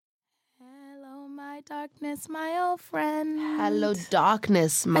darkness, my old friend. Hello,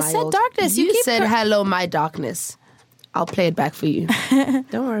 darkness, my I said old... darkness. You said hello, my darkness. I'll play it back for you.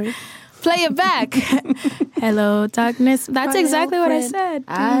 Don't worry. Play it back. Hello, darkness. That's exactly what I said.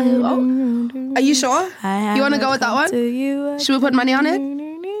 Are you sure? You want to go with that one? Should we put money on it?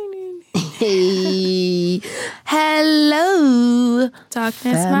 Hey. Hello,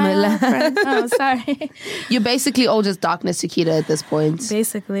 darkness, my old friend. Oh, sorry. You're basically all just darkness, Chiquita, at this point.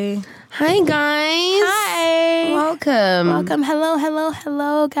 Basically. Hi, guys. Hi. Welcome.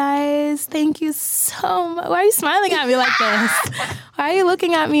 Hello, guys. Thank you so much. Why are you smiling at me like this? Why are you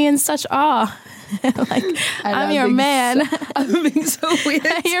looking at me in such awe? Like, I'm your man. I'm being so weird.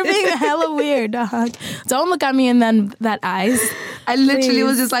 You're being hella weird, dog. Don't look at me in that eyes. I literally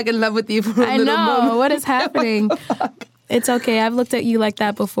was just like in love with you for a little moment. I know. What is happening? It's okay. I've looked at you like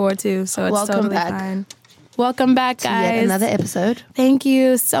that before too, so it's totally fine. Welcome back, guys. Yet another episode. Thank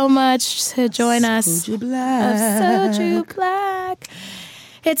you so much to join us. Soju Black. Of Soju Black.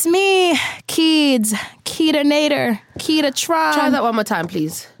 It's me, Keeds, Keeta Nader, Keeta Tron. Try that one more time,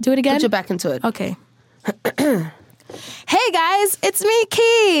 please. Do it again? Put your back into it. Okay. Hey guys, it's me,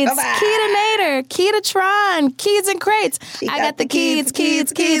 Keeds, Keeta Nader, Keeta Tron, Keeds and Crates. I got the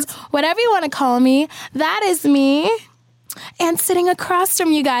Keeds. Whatever you want to call me, that is me. And sitting across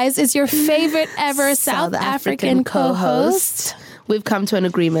from you guys is your favorite ever South African co-host. We've come to an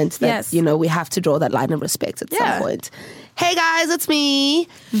agreement that, we have to draw that line of respect at some point. Hey guys, it's me,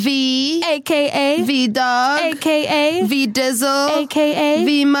 V. A.K.A. V-Dog. A.K.A. V-Dizzle. A.K.A.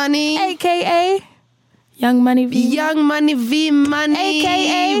 V-Money. A.K.A. Young Money V. Young Money V-Money.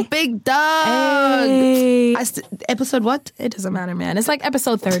 A.K.A. Big Dog. Hey. Episode what? It doesn't matter, man. It's like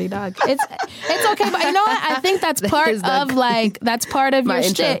episode 30, dog. It's okay, but you know what? I think that's part of your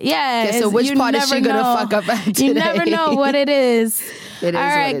intro. Shit. Yeah. So which part is she gonna fuck up at today? You never know what it is. It is all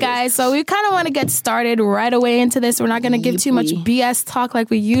right, guys. So we kind of want to get started right away into this. We're not going to give too much BS talk like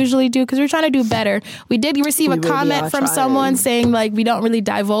we usually do because we're trying to do better. We did receive a comment from someone saying like we don't really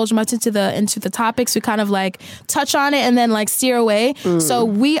divulge much into the topics. We kind of like touch on it and then like steer away. So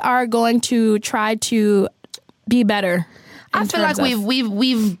we are going to try to be better. I feel like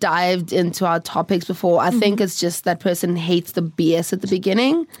we've dived into our topics before. I think it's just that person hates the BS at the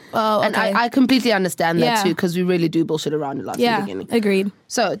beginning. Oh, okay. And I completely understand that too because we really do bullshit around a lot at the beginning. Yeah, agreed.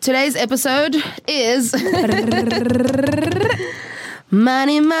 So today's episode is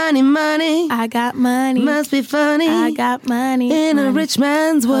money. I got money. Must be funny. I got money. In a rich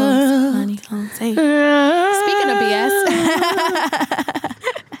man's world. Money. Speaking of BS.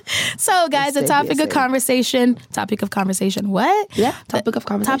 So, guys, a topic of conversation. What? Yeah, topic of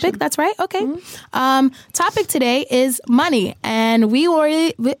conversation. Topic, that's right. Okay. Topic today is money. And we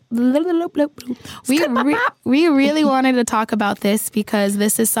really wanted to talk about this because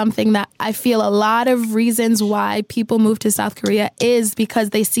this is something that I feel a lot of reasons why people move to South Korea is because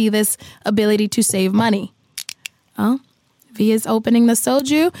they see this ability to save money. Oh, V is opening the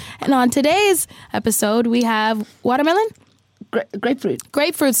soju. And on today's episode, we have watermelon. Grapefruit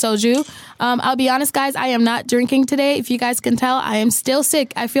soju. I'll be honest, guys, I am not drinking today. If you guys can tell, I am still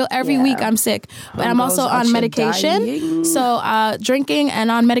sick. I feel every week I'm sick. But I'm also on medication. Dying. So drinking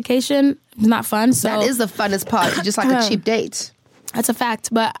and on medication is not fun. So that is the funnest part. It's just like a cheap date. That's a fact.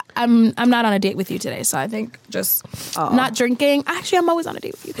 But I'm not on a date with you today. So I think just not drinking. Actually, I'm always on a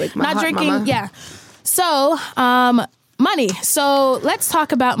date with you. Not drinking. Mama. Yeah. So, money. So let's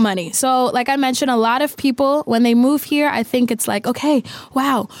talk about money. So like I mentioned, a lot of people, when they move here, I think it's like, okay,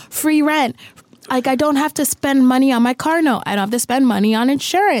 wow, free rent. Like I don't have to spend money on my car note. I don't have to spend money on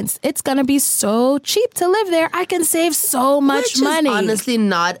insurance. It's going to be so cheap to live there. I can save so much money. Which is honestly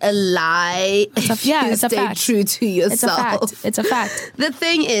not a lie. It's a fact. True to yourself. It's a fact. The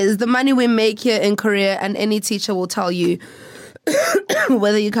thing is, the money we make here in Korea, and any teacher will tell you,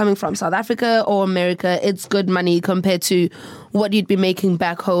 whether you're coming from South Africa or America, it's good money compared to what you'd be making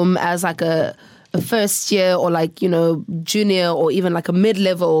back home as like a first year or like, junior or even like a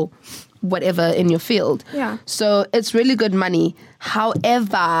mid-level, whatever in your field. Yeah. So it's really good money.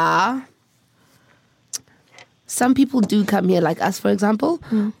 However, some people do come here, like us, for example,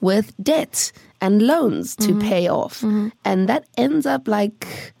 with debt and loans to pay off. And that ends up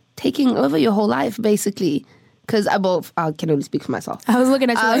like taking over your whole life, basically. Because I can only speak for myself. I was looking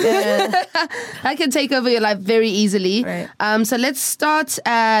at you like, I can take over your life very easily. Right. So let's start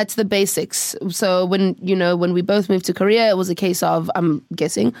at the basics. So when we both moved to Korea, it was a case of, I'm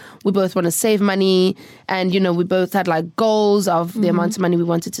guessing, we both want to save money. And, we both had like goals of the amount of money we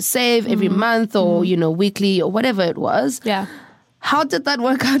wanted to save every month or, weekly or whatever it was. Yeah. How did that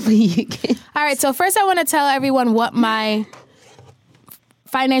work out for you? All right. So first I want to tell everyone what my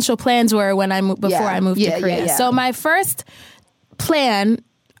financial plans were when before I moved to Korea. So my first plan,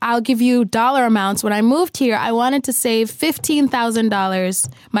 I'll give you dollar amounts. When I moved here, I wanted to save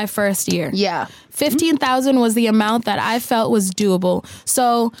 $15,000 my first year. Yeah. 15,000 was the amount that I felt was doable.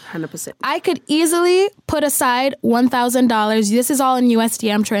 So 100%. I could easily put aside $1,000. This is all in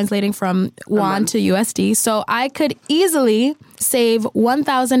USD. I'm translating from won to USD. So I could easily save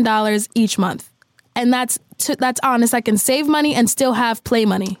 $1,000 each month. And that's honest. I can save money and still have play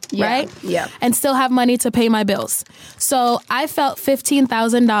money, right? Yeah. And still have money to pay my bills. So I felt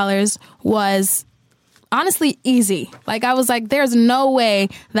 $15,000 was honestly easy. Like I was like, there's no way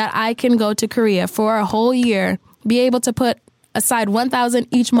that I can go to Korea for a whole year, be able to put aside $1,000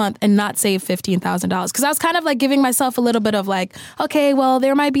 each month and not save $15,000. Because I was kind of like giving myself a little bit of like, okay, well,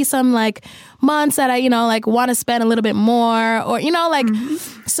 there might be some like months that I, like want to spend a little bit more or,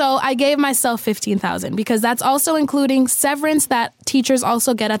 so I gave myself $15,000 because that's also including severance that teachers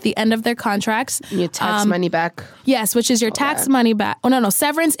also get at the end of their contracts. Your tax money back. Yes, which is your tax money back. Oh, no.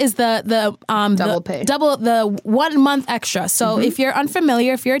 Severance is the double pay. The 1 month extra. So if you're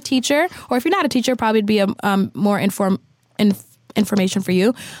unfamiliar, if you're a teacher, or if you're not a teacher, probably it'd be a more information for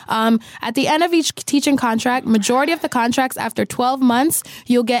you. At the end of each teaching contract, majority of the contracts after 12 months,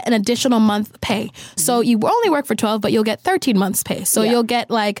 you'll get an additional month pay. So you only work for 12, but you'll get 13 months pay. So you'll get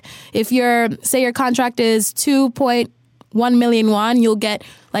like, if say your contract is 2.1 million won, you'll get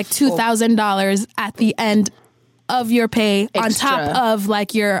like $2,000 at the end of your pay Extra. on top of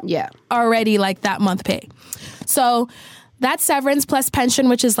like your already like that month pay. So that's severance plus pension,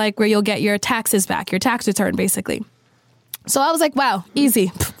 which is like where you'll get your taxes back, your tax return basically. So I was like, wow, easy.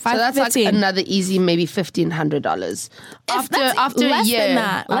 So that's like another easy, maybe $1,500 after a year.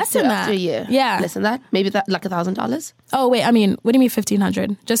 Less than that. After a year. Yeah. Less than that. Maybe that like $1,000. Oh wait, I mean, what do you mean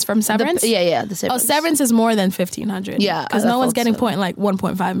 1,500? Just from severance? The severance. Oh, severance is more than 1,500. Yeah, because no one's getting like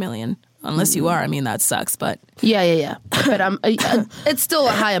 1.5 million. Unless you are, I mean, that sucks. But yeah. But it's still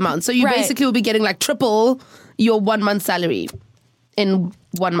a high amount. So you basically will be getting like triple your 1 month salary in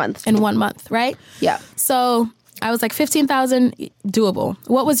 1 month. In 1 month, right? Yeah. So I was like 15,000 doable.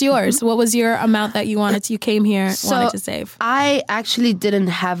 What was yours? What was your amount that you came here, wanted to save? I actually didn't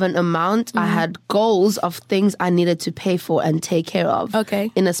have an amount. I had goals of things I needed to pay for and take care of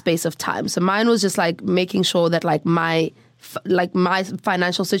in a space of time. So mine was just like making sure that like my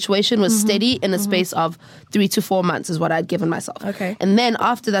financial situation was steady in a space of 3 to 4 months is what I'd given myself. Okay. And then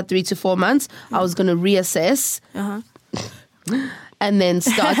after that 3 to 4 months, I was going to reassess. And then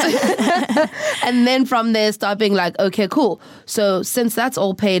start, and then from there start being like, okay, cool. So since that's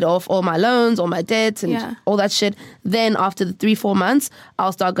all paid off, all my loans, all my debts and all that shit, then after the 3-4 months,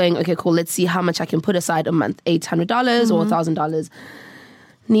 I'll start going, okay, cool, let's see how much I can put aside a month, $800 or $1,000.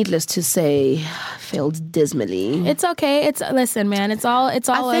 Needless to say, failed dismally. It's okay. Listen, man, it's all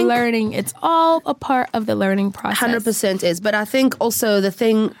a learning. It's all a part of the learning process. 100% is. But I think also the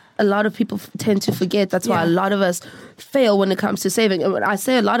thing a lot of people tend to forget, that's why a lot of us fail when it comes to saving. I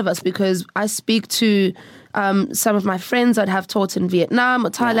say a lot of us because I speak to some of my friends that have taught in Vietnam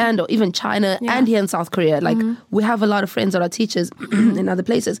or Thailand or even China and here in South Korea. Like we have a lot of friends that are teachers in other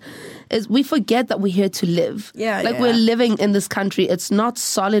places. Is we forget that we're here to live. We're living in this country. It's not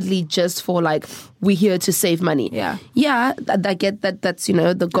solidly just for like we're here to save money. I get that. That's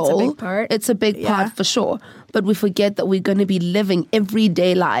the goal. It's a big part. It's a big part for sure. But we forget that we're going to be living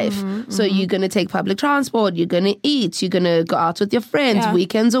everyday life. So you're going to take public transport, you're going to eat, you're going to go out with your friends,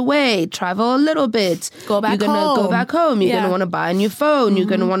 weekends away, travel a little bit. Go back home. You're going to go back home. You're going to want to buy a new phone. You're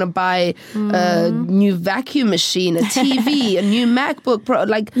going to want to buy a new vacuum machine, a TV, a new MacBook Pro.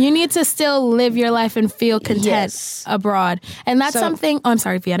 Like you need to still live your life and feel content abroad. And that's something... Oh, I'm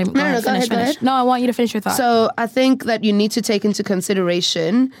sorry, Fia. Go ahead. No, I want you to finish your thought. So I think that you need to take into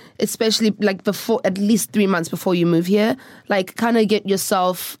consideration, especially like before, at least 3 months before you move here, like kind of get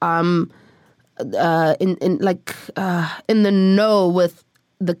yourself in the know with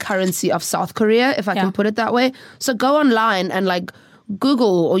the currency of South Korea, if I can put it that way. So go online and like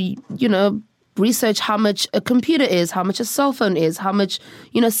Google or research how much a computer is, how much a cell phone is, how much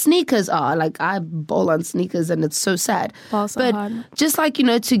sneakers are. Like I ball on sneakers and it's so sad. Hard. Just like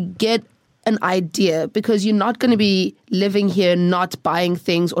to get an idea, because you're not going to be living here not buying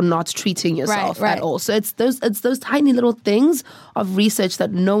things or not treating yourself at all. So it's those tiny little things of research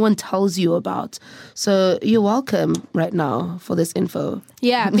that no one tells you about. So you're welcome right now for this info.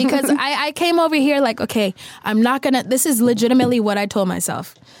 Yeah, because I came over here like, okay, I'm not going to, this is legitimately what I told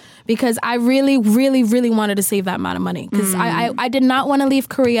myself. Because I really, really, really wanted to save that amount of money. Because I did not want to leave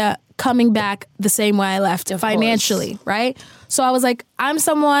Korea coming back the same way I left financially, right? So I was like, I'm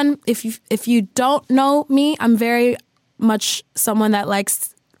someone, if you don't know me, I'm very much someone that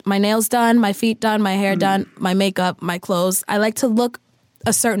likes my nails done, my feet done, my hair done, my makeup, my clothes. I like to look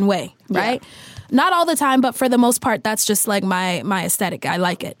a certain way, right? Not all the time, but for the most part, that's just like my aesthetic. I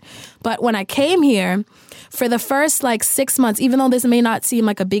like it. But when I came here, for the first like 6 months, even though this may not seem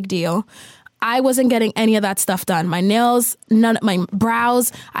like a big deal, I wasn't getting any of that stuff done. My nails, none of my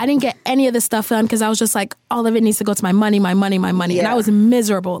brows, I didn't get any of this stuff done because I was just like, all of it needs to go to my money, my money, my money. Yeah. And I was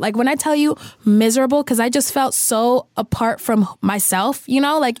miserable. Like when I tell you miserable, because I just felt so apart from myself, you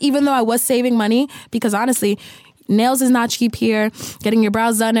know, like even though I was saving money, because honestly, nails is not cheap here. Getting your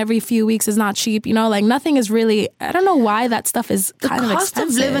brows done every few weeks is not cheap. You know, like nothing is really, I don't know why that stuff is kind of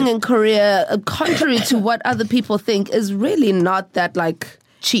expensive. The cost of living in Korea, contrary to what other people think, is really not that like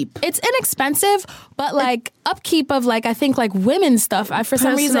cheap. It's inexpensive, but like upkeep of like I think like women's stuff for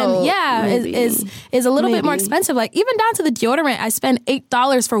some reason is a little bit more expensive. Like even down to the deodorant, I spend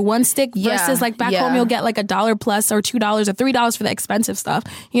 $8 for one stick versus like back home you'll get like $1 plus or $2 or $3 for the expensive stuff.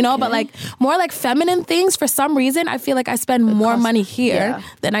 You know, but like more like feminine things for some reason I feel like I spend more money here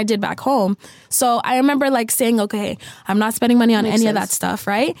than I did back home. So I remember like saying, okay, I'm not spending money on any of that stuff,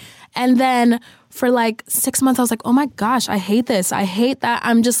 right? And then for like 6 months, I was like, oh my gosh, I hate this. I hate that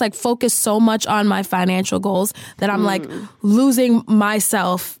I'm just like focused so much on my financial goals that I'm like losing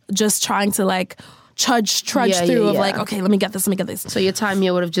myself just trying to like trudge through of like, okay, let me get this. So your time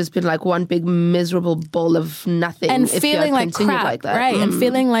here would have just been like one big miserable bowl of nothing. And feeling like crap, like that. Right? And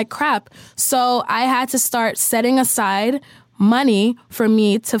feeling like crap. So I had to start setting aside money for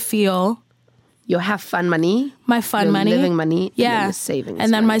me to feel your have fun money, my fun your money, living money, yeah, and then your savings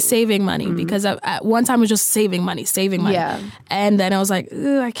and then money. my saving money because at one time it was just saving money, yeah. And then I was like,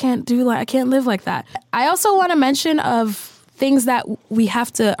 I can't live like that. I also want to mention of things that we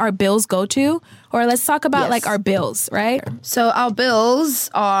have to our bills go to, or let's talk about like our bills, right? So our bills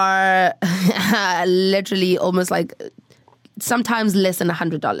are literally almost like sometimes less than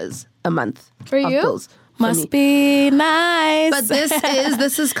 $100 a month for you. Bills. Must be nice. But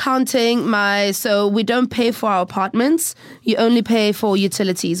this is counting so we don't pay for our apartments. You only pay for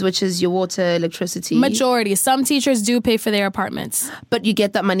utilities, which is your water, electricity. Majority. Some teachers do pay for their apartments. But you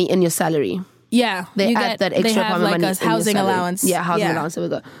get that money in your salary. Yeah. They add that extra like money a housing allowance. Yeah, housing allowance. There we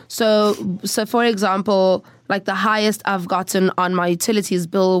go. So for example, like the highest I've gotten on my utilities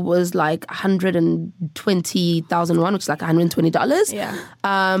bill was like 120,000 won, which is like $120. Yeah.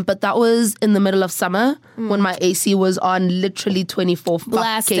 But that was in the middle of summer when my AC was on literally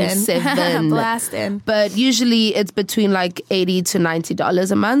 24/7. Blasting. But usually it's between like $80 to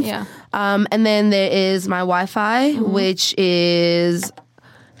 $90 a month. Yeah. And then there is my Wi-Fi, which is...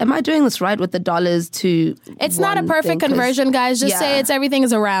 Am I doing this right with the dollars to... It's not a perfect conversion, guys. Just say everything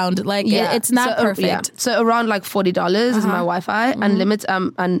is around. Like, it's not perfect. So around like $40 is my Wi-Fi, unlimited,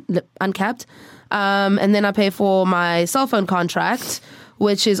 uncapped. And then I pay for my cell phone contract,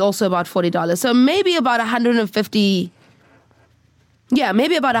 which is also about $40. So maybe about $150... Yeah,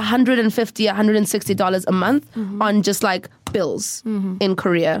 maybe about $150, $160 a month on just like bills in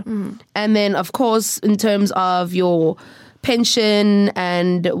Korea. And then, of course, in terms of your... pension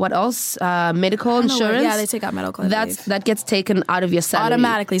and what else? Medical insurance. Yeah, they take out medical. That gets taken out of your salary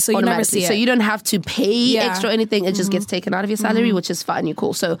automatically, so you never see it. So you don't have to pay extra or anything. It just gets taken out of your salary, which is fine. You're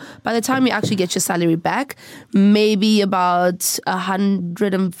cool. So by the time you actually get your salary back, maybe about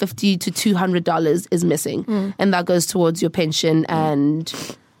 $150 to $200 is missing, and that goes towards your pension and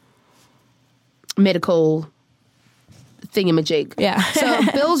medical thingamajig. Yeah. So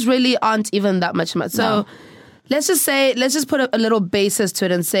bills really aren't even that much. So. No. Let's just put a little basis to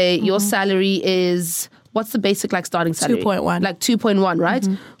it and say your salary is, what's the basic like starting salary? 2.1. Like 2.1, right?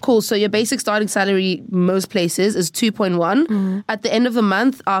 Cool. So your basic starting salary most places is 2.1. At the end of the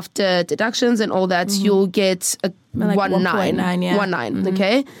month, after deductions and all that, you'll get a like 1.9, yeah. 1.9,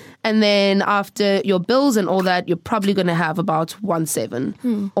 okay? And then after your bills and all that, you're probably going to have about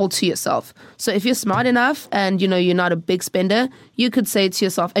 1.7 all to yourself. So if you're smart enough and, you know, you're not a big spender, you could say to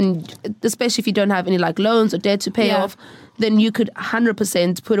yourself, and especially if you don't have any like loans or debt to pay off, then you could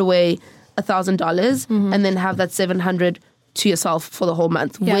 100% put away $1,000 and then have that 700 to yourself for the whole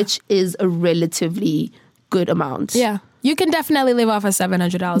month, which is a relatively good amount. Yeah. You can definitely live off of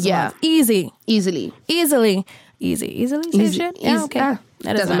 $700 a month. Easily. Easy. Shit? Yeah, okay. Yeah.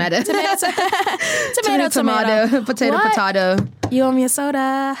 That doesn't matter. Tomato. Potato. You owe me a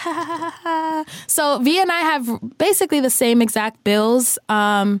soda. So V and I have basically the same exact bills.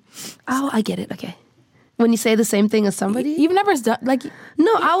 I get it. Okay. When you say the same thing as somebody? You've never done, like...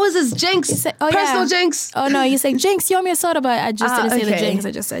 No, ours is Jinx. Say, Personal Jinx. Oh, no, you say, Jinx, you owe me a soda, but I just didn't say the Jinx.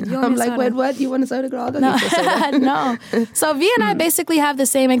 I just said, you owe me a soda. I'm like, wait, what? You want a soda, girl? I'll go no. get you a soda. No. So V and I basically have the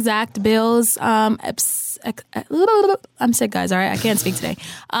same exact bills. I'm sick, guys, all right? I can't speak today.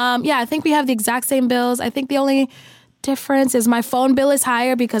 I think we have the exact same bills. I think the only difference is my phone bill is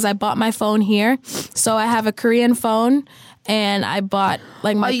higher because I bought my phone here. So I have a Korean phone, and I bought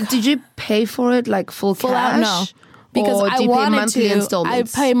like my... did you pay for it like full cash? Out, no. Because I wanted to.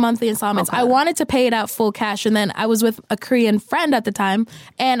 Installments? I pay monthly installments. Okay. I wanted to pay it out full cash, and then I was with a Korean friend at the time,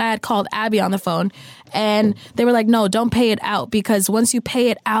 and I had called Abby on the phone, and they were like, "No, don't pay it out because once you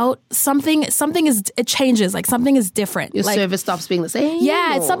pay it out, something it changes. Like something is different. Your like, service stops being the same.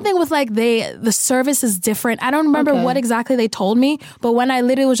 Yeah, it's something with like the service is different. I don't remember what exactly they told me, but when I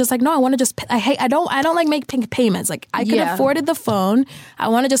literally was just like, no, I want to just. I don't like make payments. Like I could afforded the phone. I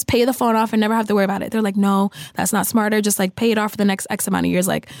want to just pay the phone off and never have to worry about it. They're like, no, that's not smart. Just like pay it off for the next X amount of years.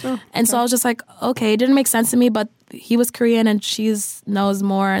 Like, and so I was just like, okay, it didn't make sense to me, but he was Korean and she knows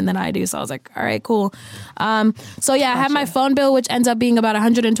more than I do. So I was like, all right, cool. I have my phone bill, which ends up being about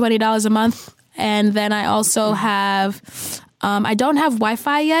 $120 a month. And then I also have, I don't have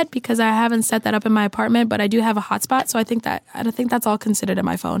Wi-Fi yet because I haven't set that up in my apartment, but I do have a hotspot. So I think that's all considered in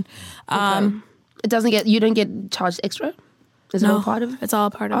my phone. You don't get charged extra? Is it all part of it? It's all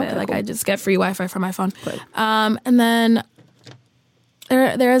part of it. Like, cool. I just get free Wi-Fi from my phone. Great. And then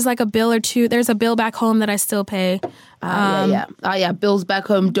there is like a bill or two. There's a bill back home that I still pay. Bills back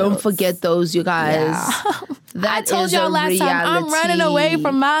home. Don't forget those, you guys. Yeah. I told y'all last time, I'm running away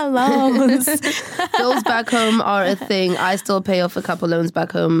from my loans. Bills back home are a thing. I still pay off a couple loans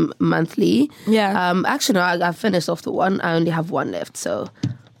back home monthly. Yeah. Actually, no, I finished off the one. I only have one left, so...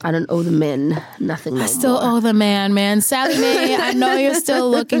 I don't owe the men nothing no I still more. owe the man. Sally Mae, I know you're still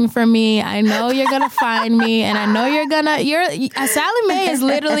looking for me. I know you're going to find me. And I know Sally Mae is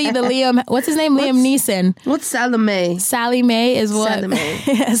literally the Liam, what's his name? Liam Neeson. What's Sally Mae? Sally Mae is what? Sally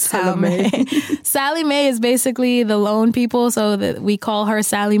Mae. Sally Mae. Sally Mae is basically the loan people. So that we call her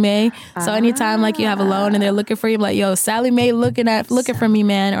Sally Mae. So anytime like you have a loan and they're looking for you, like, yo, Sally Mae looking for me,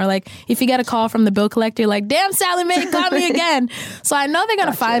 man. Or like if you get a call from the bill collector, like, damn, Sally Mae, call me again. So I know they're going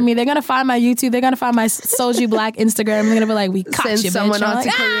to find me. They're gonna find my YouTube. They're gonna find my Soji Black Instagram. They're gonna be like, "We caught Send you, someone bitch." out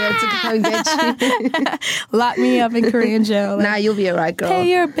to Korea to come get you. Lock me up in Korean jail. Like, nah, you'll be alright, girl. Pay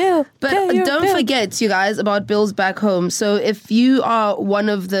your bill. But don't forget, you guys, about bills back home. So if you are one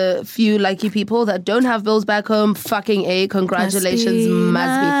of the few lucky people that don't have bills back home, fucking A, congratulations,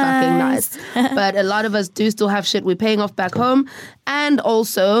 must be fucking nice. But a lot of us do still have shit we're paying off back home, and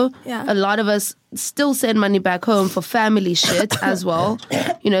also a lot of us still send money back home for family shit as well,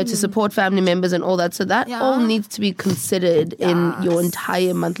 to support family members and all that. So that all needs to be considered in your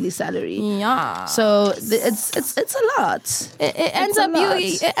entire monthly salary. Yeah. So it's a lot. It ends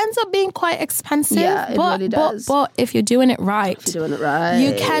up being quite expensive. Yeah, it really does. But if you're doing it right,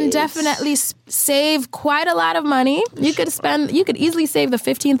 you can definitely save quite a lot of money. You could easily save the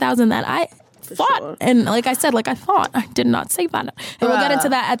 $15,000 that I thought, and like I said, I did not save that, and we'll get into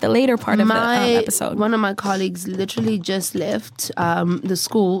that at the later part of the episode. One of my colleagues literally just left the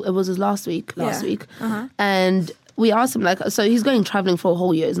school. It was his last week, and we asked him so he's going traveling for a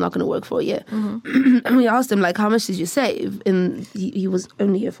whole year. He's not going to work for a year. And we asked him how much did you save? And he was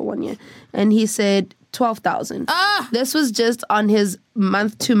only here for 1 year, and he said 12,000. This was just on his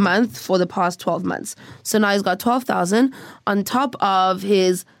month to month for the past 12 months. So now he's got 12,000 on top of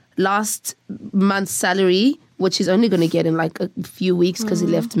his last month's salary, which he's only going to get in a few weeks because he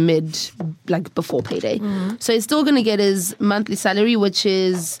left before payday. So he's still going to get his monthly salary, which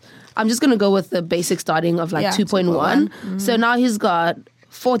is, I'm just going to go with the basic starting of 2.1. So now he's got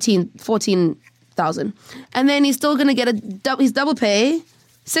 14,000. And then he's still going to get his double pay,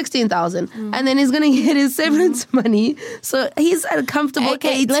 16,000, and then he's gonna get his severance money. So he's at a comfortable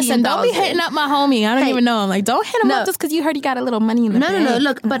 18,000. Listen, don't be hitting up my homie. I don't even know him. Don't hit him up just because you heard he got a little money in the bank. No.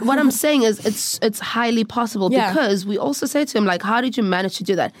 Look, but what I'm saying is, it's highly possible because we also say to him how did you manage to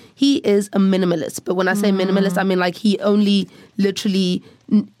do that? He is a minimalist, but when I say minimalist, I mean he only literally.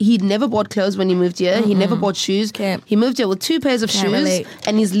 He never bought clothes when he moved here. He never bought shoes. He moved here with 2 pairs of shoes,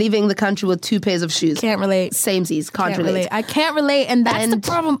 and he's leaving the country with 2 pairs of shoes. Can't relate. Samesies. Can't relate. I can't relate, and that's the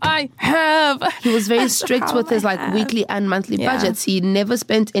problem I have. He was very strict with his weekly and monthly budgets. He never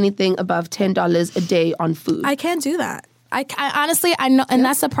spent anything above $10 a day on food. I can't do that. I honestly, I know, and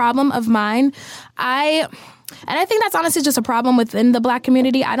that's a problem of mine. And I think that's honestly just a problem within the Black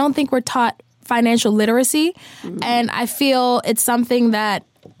community. I don't think we're taught financial literacy, and I feel it's something that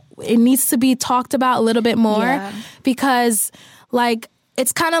it needs to be talked about a little bit more because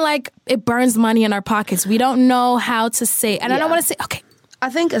it's kind of like it burns money in our pockets. We don't know how to say, and I don't want to say, okay. I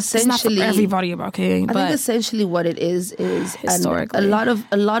think essentially, it's not for everybody, okay. I think essentially what it is historically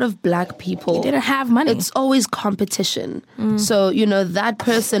a lot of Black people you didn't have money. It's always competition. So that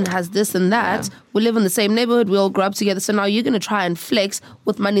person has this and that. Yeah. We live in the same neighborhood. We all grow up together. So now you're going to try and flex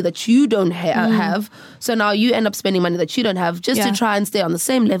with money that you don't have. So now you end up spending money that you don't have just to try and stay on the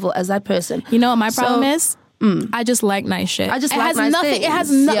same level as that person. You know what my problem is? I just like nice shit. I just like nice things. It has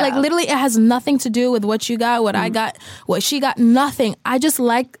like literally, it has nothing to do with what you got, what I got, what she got. Nothing. I just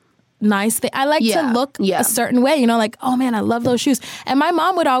like nice things. I like to look a certain way. Like, oh man, I love those shoes. And my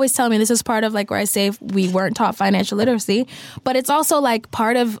mom would always tell me, this is part of like where I say we weren't taught financial literacy, but it's also like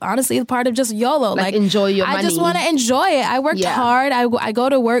part of just YOLO. Like enjoy your money. I just want to enjoy it. I worked hard. I go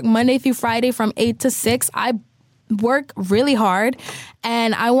to work Monday through Friday from 8 to 6. I work really hard,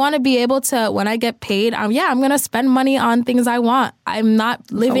 and I want to be able to, when I get paid, I'm going to spend money on things I want. I'm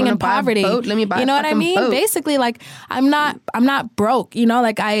not living in poverty. Let me buy you know what I mean? Boat. Basically, like I'm not broke,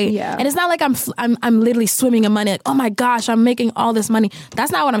 like and it's not like I'm literally swimming in money, like, oh my gosh, I'm making all this money.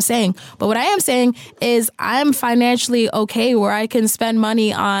 That's not what I'm saying. But what I am saying is I'm financially okay where I can spend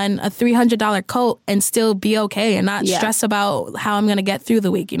money on a $300 coat and still be okay and not stress about how I'm going to get through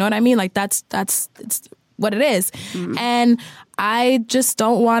the week. You know what I mean? Like it's what it is. And I just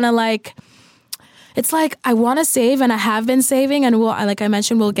don't want to it's like I want to save, and I have been saving, and like I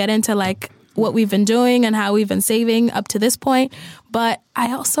mentioned, we'll get into like what we've been doing and how we've been saving up to this point. But I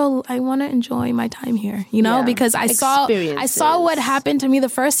want to enjoy my time here, because I saw what happened to me the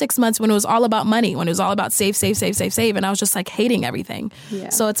first 6 months when it was all about money, when it was all about save. And I was just like hating everything. Yeah.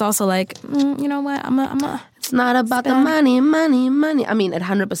 So it's also like, you know what? It's not about the money. I mean, it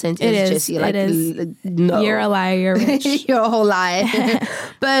 100% is, Jessie. Like, it is. No. You're a liar. You're rich. You're a whole lie.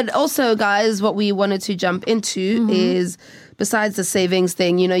 But also, guys, what we wanted to jump into is, besides the savings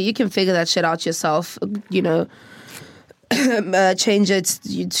thing, you can figure that shit out yourself, change it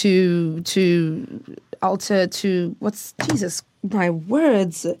to alter to what's Jesus, my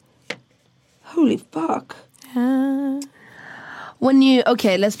words. Holy fuck.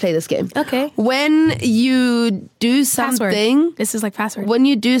 Let's play this game. Okay. When you do something, password. This is like password. When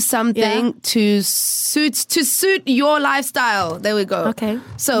you do something to suit your lifestyle. There we go. Okay.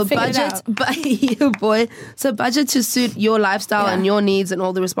 So budget, So budget to suit your lifestyle and your needs and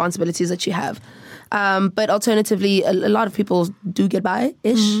all the responsibilities that you have. But alternatively, a lot of people do get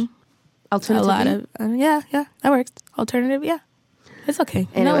by-ish. Alternatively. A lot of, that works. Alternative, it's okay.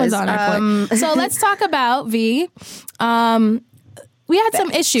 Anyways, no one's on our point. So let's talk about V. We had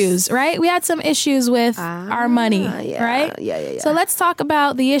some issues, right? We had some issues with our money, right? Yeah. So let's talk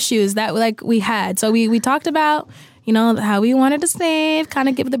about the issues that we had. So we talked about, how we wanted to save, kind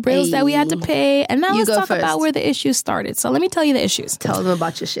of give the bills that we had to pay. And now let's talk about where the issues started. So let me tell you the issues. Tell them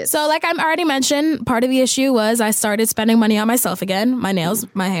about your shit. So like I already mentioned, part of the issue was I started spending money on myself again. My nails,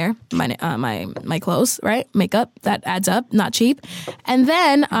 my hair, my clothes, right? Makeup, that adds up, not cheap. And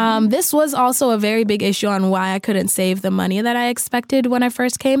then this was also a very big issue on why I couldn't save the money that I expected when I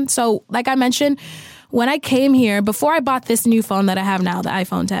first came. So like I mentioned, when I came here, before I bought this new phone that I have now, the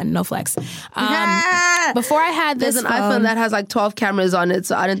iPhone 10, no flex. Before I had this There's an iPhone that has like 12 cameras on it,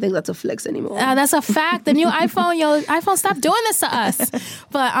 so I don't think that's a flex anymore. That's a fact. The new iPhone, iPhone, stop doing this to us.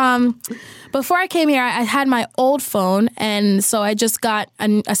 But before I came here, I had my old phone, and so I just got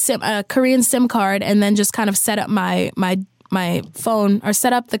a Korean SIM card, and then just kind of set up my phone, or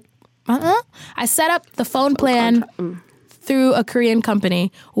set up the I set up the phone plan through a Korean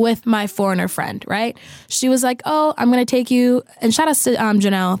company with my foreigner friend, right? She was like, oh, I'm going to take you. And shout out to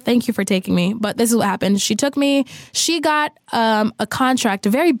Janelle. Thank you for taking me. But this is what happened. She took me. She got a contract, a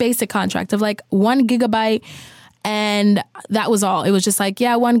very basic contract of like 1 gigabyte. And that was all. It was just like,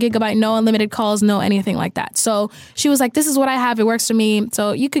 1 gigabyte, no unlimited calls, no anything like that. So she was like, this is what I have. It works for me.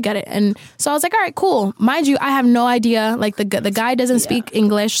 So you could get it. And so I was like, all right, cool. Mind you, I have no idea. Like the guy doesn't speak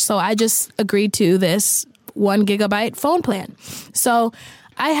English. So I just agreed to this 1 gigabyte phone plan. So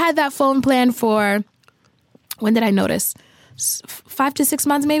I had that phone plan for, when did I notice? 5 to 6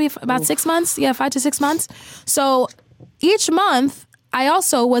 months, maybe about 6 months. 5 to 6 months. So each month I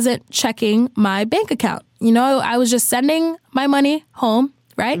also wasn't checking my bank account. I was just sending my money home,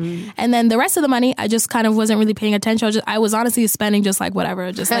 right? And then the rest of the money, I just kind of wasn't really paying attention. I was honestly spending just like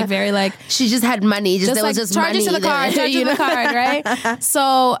whatever, just like very like... She just had money. Just there like was just charge money it to the card, charge it to the card, right?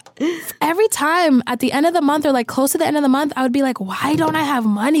 So every time at the end of the month or like close to the end of the month, I would be like, why don't I have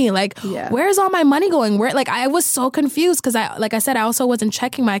money? Like, where's all my money going? Where? Like, I was so confused because like I said, I also wasn't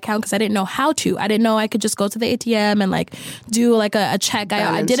checking my account because I didn't know how to. I didn't know I could just go to the ATM and like do like a check.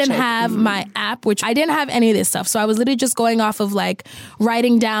 I didn't have my app, which I didn't have any of this stuff. So I was literally just going off of like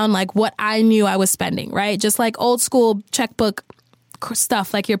writing down like what I knew I was spending, right? Just like old school checkbook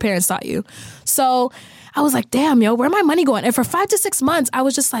stuff like your parents taught you. So I was like, damn, yo, where my money going? And for 5 to 6 months, I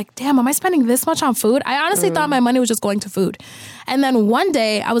was just like, damn, am I spending this much on food? I honestly thought my money was just going to food. And then one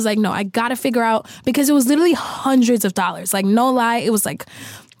day I was like, no, I got to figure out, because it was literally hundreds of dollars. Like, no lie, it was like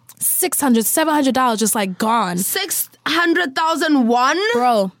 $600, $700 just like gone. 600,000 won?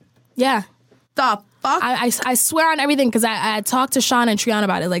 Bro, yeah. The fuck? I swear on everything, because I talked to Sean and Triana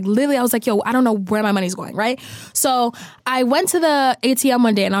about it. Like, literally, I was like, yo, I don't know where my money's going, right? So I went to the ATM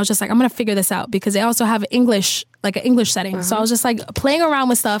one day and I was just like, I'm going to figure this out, because they also have English, like an English setting. So I was just like playing around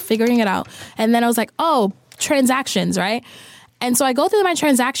with stuff, figuring it out. And then I was like, oh, transactions, right? And so I go through my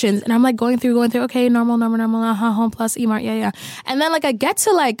transactions and I'm like going through, okay, normal, home plus, eMart, yeah. And then like I get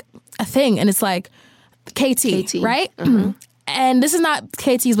to like a thing and it's like KT. Right? And this is not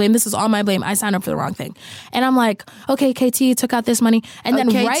KT's blame. This is all my blame. I signed up for the wrong thing. And I'm like, okay, KT took out this money. And then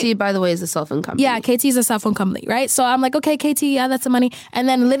KT, by the way, is a cell phone company. Yeah, KT is a cell phone company, right? So I'm like, okay, KT, yeah, that's the money. And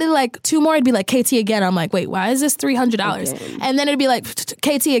then literally like 2 more, it'd be like KT again. I'm like, wait, why is this $300? Okay. And then it'd be like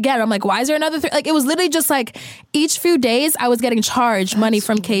KT again. I'm like, why is there another like, it was literally just like each few days I was getting charged money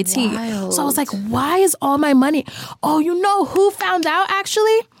from KT. Wild. So I was like, why is all my money? Oh, you know who found out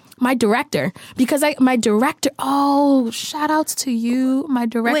actually? My director, because shout outs to you, my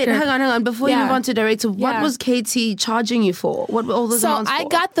director. Wait, hang on. Before you move on to director, what was KT charging you for? What were all those amounts for? So I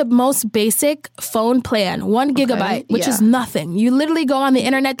got the most basic phone plan, 1 gigabyte, which is nothing. You literally go on the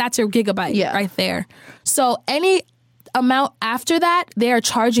internet, that's your gigabyte right there. So any amount after that, they are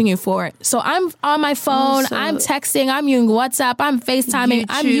charging you for it. So I'm on my phone, I'm texting, I'm using WhatsApp, I'm FaceTiming,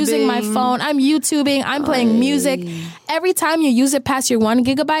 I'm using my phone, I'm YouTubing, I'm playing music. Every time you use it past your 1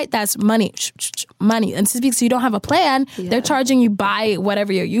 gigabyte, that's money. Money. And because you don't have a plan, they're charging you by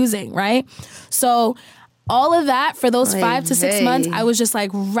whatever you're using, right? So all of that for those 5 to 6 months, I was just like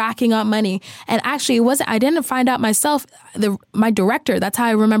racking up money. And actually, I didn't find out myself. My director, that's how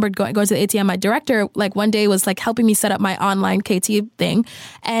I remembered going to the ATM. My director, like one day was like helping me set up my online KT thing.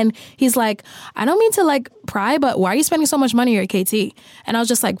 And he's like, I don't mean to like pry, but why are you spending so much money at KT? And I was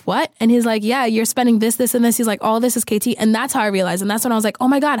just like, what? And he's like, yeah, you're spending this, and this. He's like, all this is KT. And that's how I realized. And that's when I was like, oh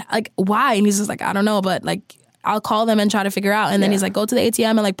my God, like why? And he's just like, I don't know, but like, I'll call them and try to figure out. And then he's like, go to the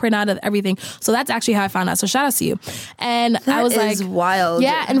ATM and like print out everything. So that's actually how I found out. So shout out to you. And I was like, wild.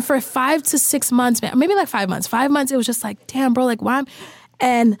 Yeah. And for 5 to 6 months, man, maybe like 5 months, it was just like, damn, bro, like why?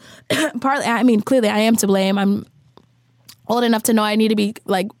 And partly, I mean, clearly I am to blame. I'm old enough to know I need to be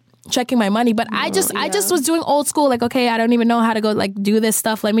like checking my money, but I just was doing old school, like, okay, I don't even know how to go like do this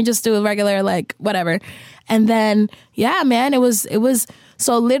stuff. Let me just do a regular, like whatever. And then, yeah, man, it was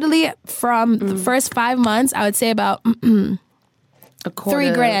so literally from the first 5 months, I would say about a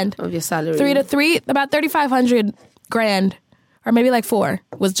quarter $3,000 of your salary. About 3,500 grand, or maybe like 4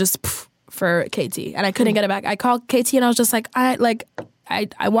 was just for KT, and I couldn't get it back. I called KT and I was just like, I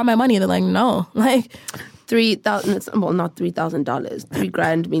want my money. They're like, no, like. $3,000. Well, not $3,000.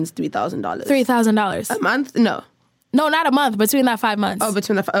 $3,000 means $3,000. $3,000 a month? No, not a month. Between that 5 months. Oh,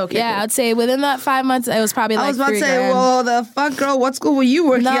 between the okay. Yeah, cool. I'd say within that 5 months, it was probably like $3,000. I was about to say, well, the fuck, girl, what school were you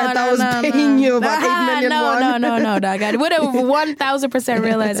working at that was paying you about $8 million? No, dog. I would have 1,000%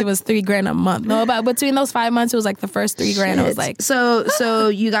 realized it was $3,000 a month. No, but between those 5 months, it was like the first $3,000. I was like, so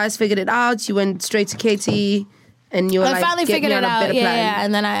you guys figured it out. You went straight to KT. And you were I finally figured it out. Yeah.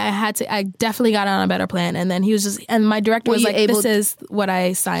 And then I definitely got on a better plan. And then he was and my director was like, this is what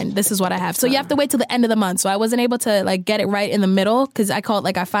I signed. This is what I have. So you have to wait till the end of the month. So I wasn't able to like get it right in the middle, because I call it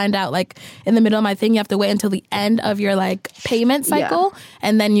like I find out like in the middle of my thing, you have to wait until the end of your like payment cycle.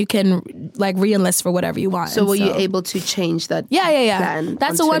 And then you can like re-enlist for whatever you want. So were you able to change that? Yeah.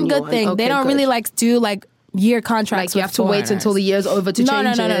 That's the one good thing. They don't really like do like year contracts. Like you have to wait until the year's over to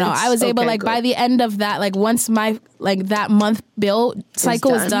change it. No. I was able by the end of that, like once my like that month bill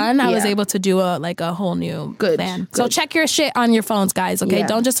cycle was done, I was able to do a whole new plan. So check your shit on your phones, guys. Okay,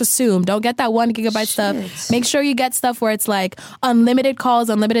 don't just assume. Don't get that 1 gigabyte stuff. Make sure you get stuff where it's like unlimited calls,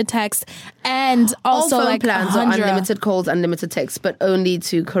 unlimited text, and also all phone like plans are unlimited calls, unlimited text, but only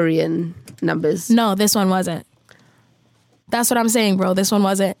to Korean numbers. No, this one wasn't. That's what I'm saying, bro. This one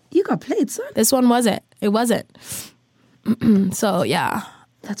wasn't. You got played, son. This one wasn't. It wasn't. So, yeah.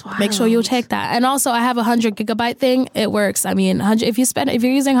 that's wild. Make sure you check that. And also, I have a 100 gigabyte thing. It works. I mean, if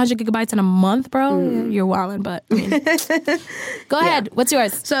you're using 100 gigabytes in a month, bro, you're wilding. But I mean, go ahead. What's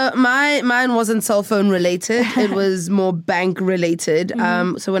yours? So mine wasn't cell phone related. It was more bank related.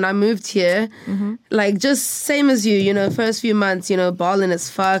 So when I moved here, like just same as you, first few months, balling as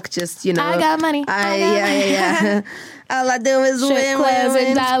fuck. Just I got money. Yeah. All I do is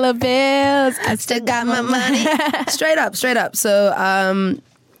win. Dollar bills. I still got my money. Straight up. So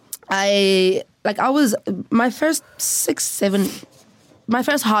I was my first my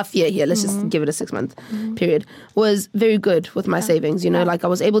first half year here, let's just give it a 6 month period, was very good with my savings. Like I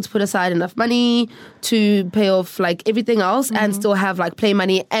was able to put aside enough money to pay off like everything else and still have like play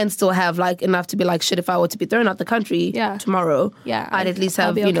money and still have like enough to be like, shit, if I were to be thrown out the country tomorrow, I'd at least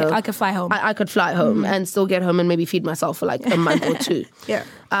have, okay. I could fly home. I could fly home and still get home and maybe feed myself for like a month or two.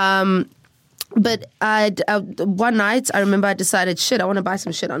 But one night, I remember I decided, shit, I want to buy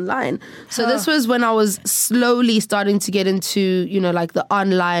some shit online. So this was when I was slowly starting to get into, like the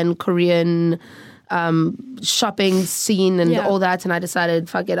online Korean shopping scene and all that. And I decided,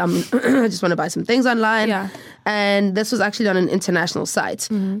 fuck it, I just want to buy some things online. Yeah. And this was actually on an international site.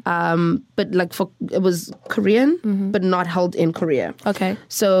 But like it was Korean, but not held in Korea. Okay.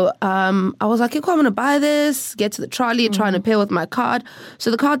 So I was like, okay, cool, I'm going to buy this, get to the trolley, trying to pay with my card.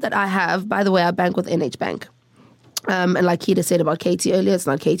 So the card that I have, by the way, I bank with NH Bank. And like Keita said about Katie earlier, it's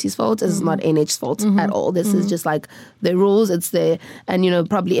not Katie's fault. It's not NH's fault at all. This is just like the rules. It's there. And,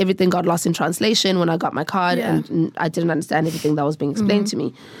 probably everything got lost in translation when I got my card and I didn't understand everything that was being explained to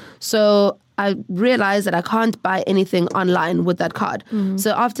me. So I realized that I can't buy anything online with that card.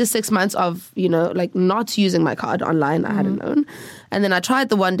 So after 6 months of, like not using my card online, I hadn't known. And then I tried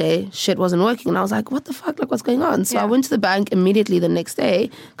the one day, shit wasn't working. And I was like, what the fuck? Like, what's going on? So I went to the bank immediately the next day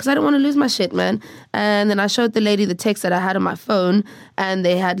because I didn't want to lose my shit, man. And then I showed the lady the text that I had on my phone and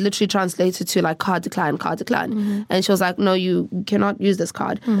they had literally translated to like card decline. And she was like, no, you cannot use this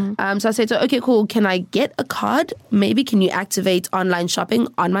card. So I said to her, okay, cool. Can I get a card? Maybe can you activate online shopping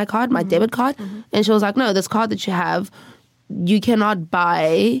on my card, my debit card? And she was like, no, this card that you have, you cannot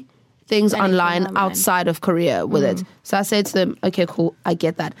buy things online outside of Korea with it. So I said to them, okay, cool, I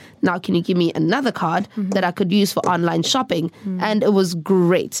get that. Now can you give me another card that I could use for online shopping? And it was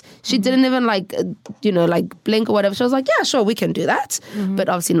great. She didn't even like blink or whatever. She was like, yeah, sure, we can do that. But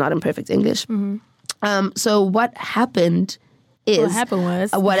obviously not in perfect English. So what happened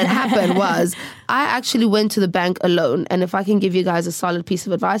was I actually went to the bank alone. And if I can give you guys a solid piece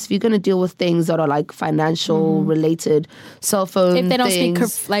of advice, if you're going to deal with things that are like financial related, cell phone if they don't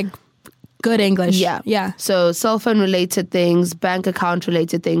things, speak like good English. Yeah. So cell phone related things, bank account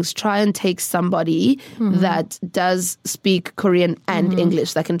related things, try and take somebody that does speak Korean and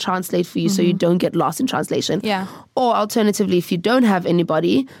English that can translate for you so you don't get lost in translation. Yeah. Or alternatively, if you don't have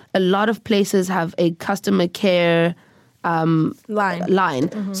anybody, a lot of places have a customer care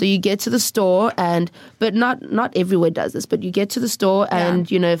line. So you get to the store but not everywhere does this, but you get to the store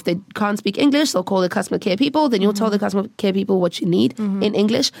and if they can't speak English, they'll call the customer care people, then you'll tell the customer care people what you need in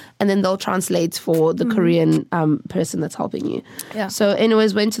English and then they'll translate for the Korean person that's helping you. So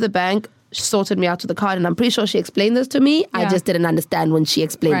anyways, went to the bank, sorted me out to the card and I'm pretty sure she explained this to me. I just didn't understand when she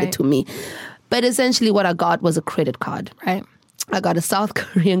explained it to me. But essentially what I got was a credit card. Right. I got a South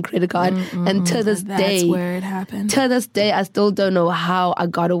Korean credit card and to this day, that's where it happened. To this day, I still don't know how I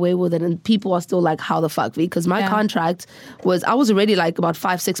got away with it. And people are still like, how the fuck? Because my contract I was already like about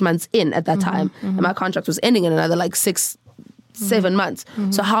 5-6 months in at that time. And my contract was ending in another like 6-7 months.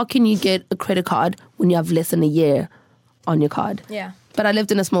 So how can you get a credit card when you have less than a year on your card? Yeah. But I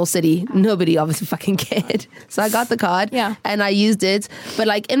lived in a small city. Nobody obviously fucking cared. So I got the card and I used it. But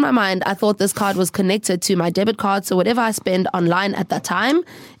like in my mind, I thought this card was connected to my debit card. So whatever I spend online at that time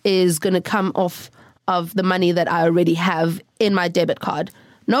is going to come off of the money that I already have in my debit card.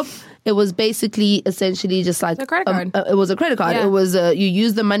 Nope. It was basically essentially just like a credit card. It was a credit card. It was you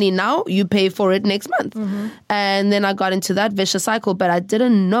use the money now, you pay for it next month. And then I got into that vicious cycle, but I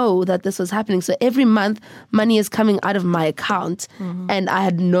didn't know that this was happening. So every month money is coming out of my account and I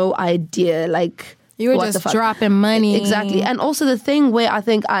had no idea like you were just dropping money. Exactly. And also the thing where I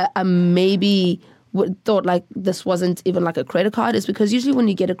think I maybe thought like this wasn't even like a credit card is because usually when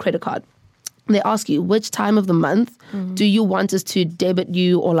you get a credit card, they ask you which time of the month do you want us to debit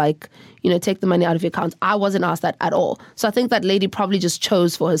you or like, take the money out of your account. I wasn't asked that at all. So I think that lady probably just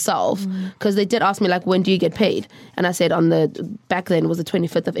chose for herself because they did ask me like, when do you get paid? And I said back then was the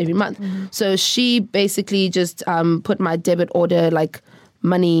 25th of every month. So she basically just put my debit order like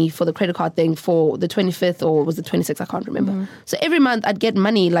money for the credit card thing for the 25th or was it 26th? I can't remember. So every month I'd get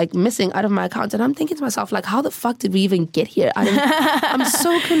money like missing out of my account, and I'm thinking to myself, like, how the fuck did we even get here? I'm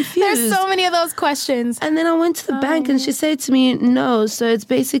so confused. There's so many of those questions. And then I went to the bank and she said to me, no, so it's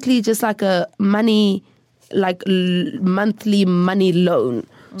basically just like a money, like monthly money loan.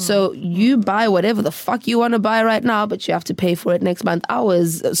 So you buy whatever the fuck you want to buy right now, but you have to pay for it next month. I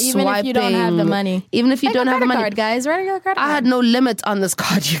was swiping. Even if you don't have the money. Even if you don't have the money. Card, guys. Regular credit card. I had no limit on this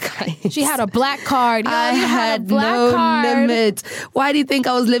card, you guys. She had a black card. I had no limit. Why do you think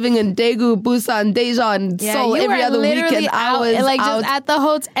I was living in Daegu, Busan, Daejeon, Seoul every other weekend? I was like out just at the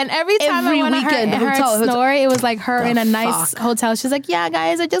hotel. And every time I went to her story, it was like her in a nice hotel. She's like, yeah,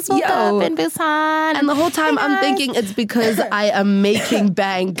 guys, I just woke up in Busan. And the whole time I'm thinking it's because I am making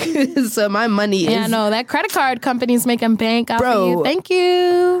bank. So my money is... Yeah, no, that credit card company's making bank off of you. Thank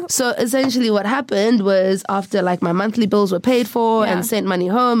you. So essentially what happened was after like my monthly bills were paid for and sent money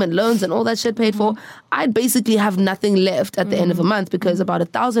home and loans and all that shit paid for, I'd basically have nothing left at the end of a month because about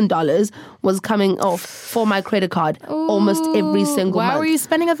 $1,000 was coming off for my credit card almost every single month. Why were you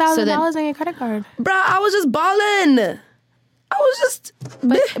spending $1,000 on your credit card? Bruh, I was just balling. I was just...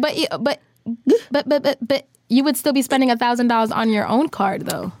 But you would still be spending $1,000 on your own card,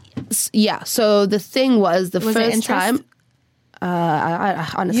 though. Yeah. So the thing was first time.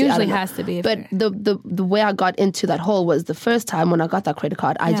 I honestly usually I don't know. has to be. But the way I got into that hole was the first time when I got that credit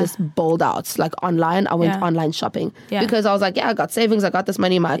card, I just bowled out. Like online, I went online shopping because I was like, I got savings, I got this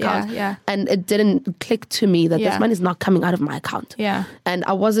money in my account. And it didn't click to me that this money is not coming out of my account. And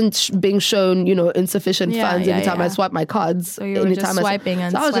I wasn't being shown, insufficient funds anytime I swipe my cards. So you were just swiping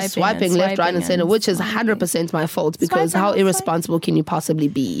and I was just swiping left, right, and center, which is 100% my fault because how irresponsible can you possibly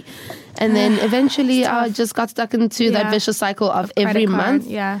be? And then eventually I just got stuck into that vicious cycle of every month.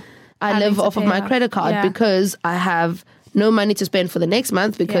 I live off of my credit card because I have no money to spend for the next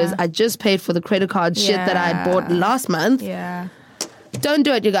month because I just paid for the credit card shit that I had bought last month. Don't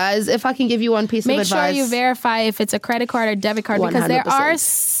do it, you guys. If I can give you one piece of advice. Make sure you verify if it's a credit card or debit card 100%. Because there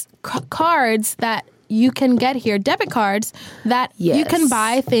are cards that you can get here, debit cards that you can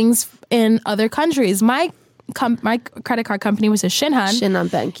buy things in other countries. My credit card company was a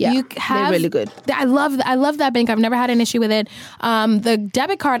Shinhan Bank. They're really good. I love that bank. I've never had an issue with it. The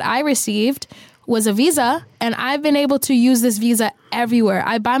debit card I received was a Visa, and I've been able to use this Visa everywhere.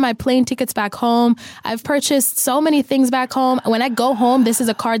 I buy my plane tickets back home. I've purchased so many things back home. When I go home, this is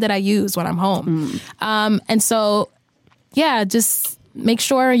a card that I use when I'm home. And so, just make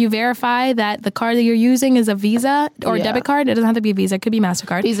sure you verify that the card that you're using is a Visa or debit card. It doesn't have to be a Visa. It could be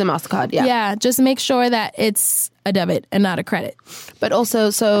MasterCard. Visa, MasterCard, Yeah, just make sure that it's a debit and not a credit. But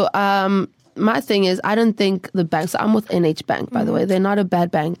also, my thing is, I don't think the banks... So I'm with NH Bank, by the way. They're not a bad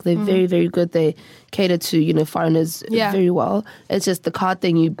bank. They're very, very good. They cater to, foreigners very well. It's just the card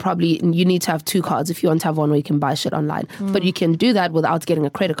thing, you need to have two cards if you want to have one where you can buy shit online. But you can do that without getting a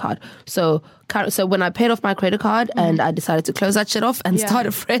credit card. So when I paid off my credit card and I decided to close that shit off and start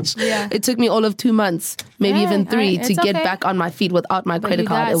afresh, it took me all of 2 months, maybe even 3, to get back on my feet without my credit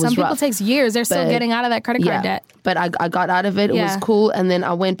card. It was rough. Some people takes years. They're still getting out of that credit card debt. But I got out of it. It was cool. And then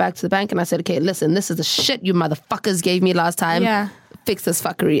I went back to the bank and I said, okay, listen, this is the shit you motherfuckers gave me last time. Fix this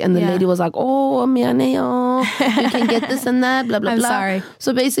fuckery. And the lady was like, oh, mianeo, you can get this and that, blah, blah, blah. I'm sorry.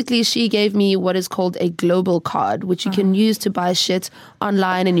 So basically, she gave me what is called a global card, which you can use to buy shit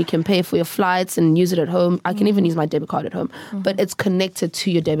online and you can pay for your flights and use it at home. I can even use my debit card at home, but it's connected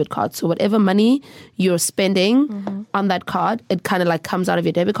to your debit card. So whatever money you're spending on that card, it kind of like comes out of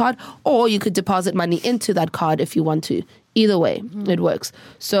your debit card, or you could deposit money into that card if you want to. Either way, it works.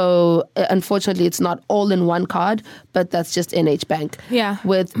 So, unfortunately, it's not all in one card, but that's just NH Bank.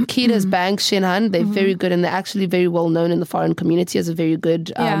 With Kita's Bank, Shinhan, they're very good and they're actually very well known in the foreign community as a very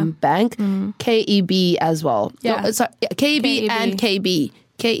good bank. KEB as well. KEB and KB.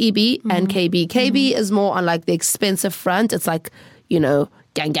 KEB and KB. KB is more on like the expensive front. It's like,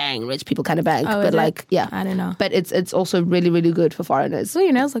 gang, rich people kind of bank. But like, I don't know. But it's also really, really good for foreigners. Oh,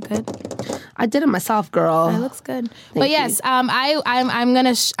 your nails look good. I did it myself, girl. It looks good. But yes, I'm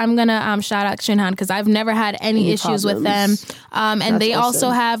gonna shout out Shinhan because I've never had any issues with them. And they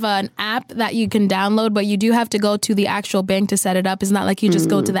also have an app that you can download, but you do have to go to the actual bank to set it up. It's not like you just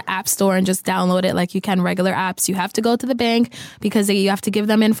go to the app store and just download it like you can regular apps. You have to go to the bank because you have to give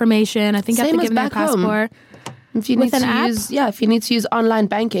them information. I think you have to give them their passport. If you need if you need to use online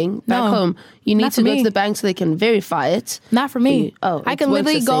banking back home, you need to go to the bank so they can verify it. Not for me. I can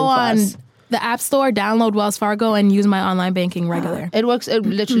literally go on the App Store, download Wells Fargo, and use my online banking regular. It works. It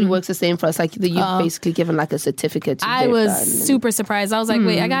literally works the same for us. Like you've basically given like a certificate. To I was super surprised. I was like,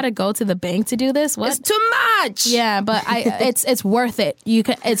 wait, I gotta go to the bank to do this? What? It's too much. Yeah, but it's worth it.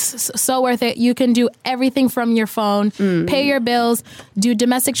 It's so worth it. You can do everything from your phone, pay your bills, do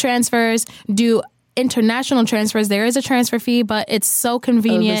domestic transfers, do international transfers. There is a transfer fee, but it's so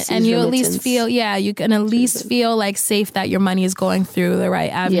convenient. Overseas and you remittance. At least feel, you can at least feel like safe that your money is going through the right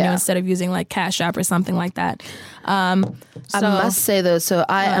avenue instead of using like Cash App or something like that. I must say though, so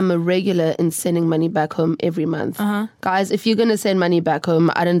I am a regular in sending money back home every month. Guys, if you're going to send money back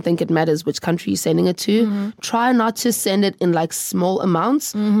home, I don't think it matters which country you're sending it to. Try not to send it in like small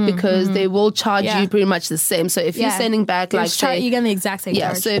amounts because they will charge you pretty much the same. So if you're sending back like you get the exact same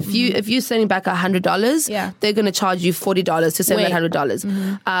charge. So if you're sending back $100, they're going to charge you $40 to send that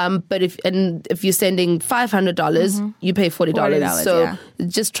 $100. But if you're sending $500, you pay $40. So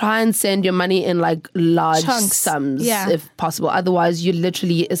just try and send your money in like large sums if possible. Otherwise, you're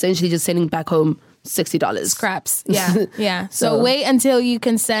literally essentially just sending back home $60. Scraps. Yeah. So wait until you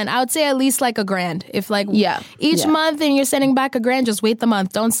can send, I would say at least like $1,000. If like each month and you're sending back $1,000, just wait the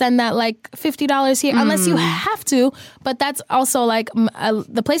month. Don't send that like $50 here unless you have to. But that's also like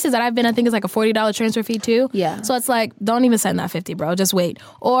the places that I've been, I think is like a $40 transfer fee too. Yeah. So it's like, don't even send that $50, bro. Just wait.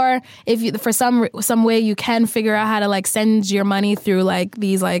 Or if you, for some way you can figure out how to like send your money through like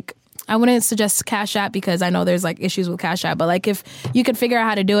these like, I wouldn't suggest Cash App because I know there's like issues with Cash App, but like if you could figure out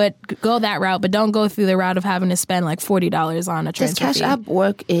how to do it, go that route, but don't go through the route of having to spend like $40 on a transfer fee. Does Cash App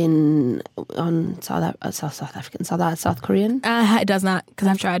work on South Korean? It does not because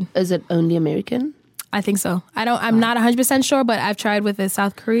I've tried. Is it only American? I think so. I'm not 100% sure, but I've tried with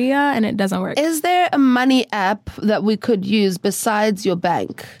South Korea and it doesn't work. Is there a money app that we could use besides your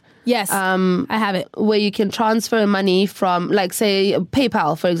bank? Yes, I have it. Where you can transfer money from, like, say,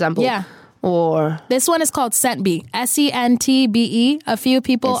 PayPal, for example. Yeah. Or this one is called SentBe. SENTBE. A few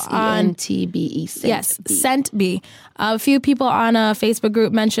people on SENTBE. SentBe. A few people on a Facebook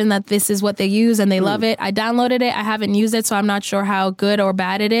group mentioned that this is what they use and they love it. I downloaded it. I haven't used it, so I'm not sure how good or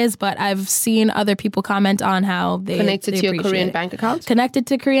bad it is. But I've seen other people comment on how they connected to your Korean bank account, connected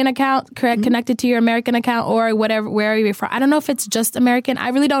to Korean account, connected to your American account, or whatever where you're from. I don't know if it's just American. I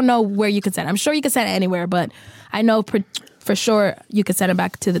really don't know where you can send. I'm sure you can send it anywhere, but I know for sure you could send it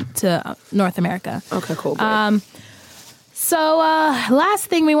back to North America. Okay, cool. So last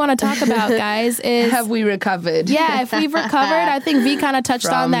thing we want to talk about, guys, is have we recovered? Yeah, if we've recovered, I think V kind of touched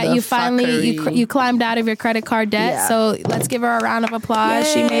on that. You finally you climbed out of your credit card debt. Yeah. So let's give her a round of applause.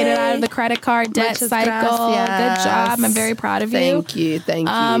 Yay. She made it out of the credit card debt cycle. Good job. I'm very proud of you. Thank you.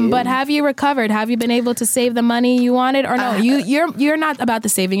 But have you recovered? Have you been able to save the money you wanted, or no? You're not about the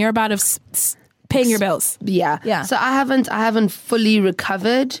saving. You're about paying your bills. Yeah. So I haven't fully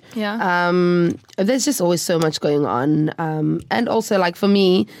recovered. Yeah. There's just always so much going on. And also like for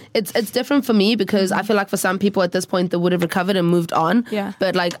me, it's different for me because I feel like for some people at this point they would have recovered and moved on. Yeah.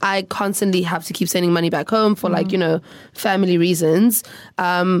 But like I constantly have to keep sending money back home for like, family reasons.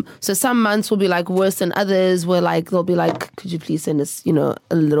 So some months will be like worse than others where like they'll be like, could you please send us,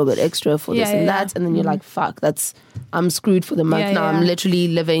 a little bit extra for this and that? And then you're like, fuck, I'm screwed for the month now. I'm literally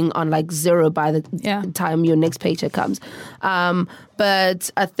living on like zero by the time your next paycheck comes.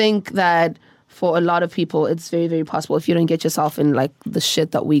 But I think that for a lot of people, it's very, very possible if you don't get yourself in like the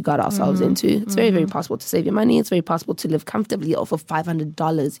shit that we got ourselves into. It's very, very possible to save your money. It's very possible to live comfortably off of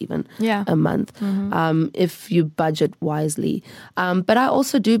 $500 even a month if you budget wisely. But I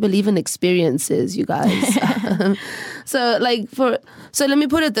also do believe in experiences, you guys. So let me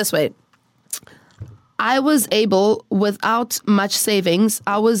put it this way. I was able, without much savings,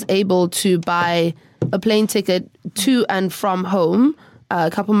 I was able to buy a plane ticket to and from home a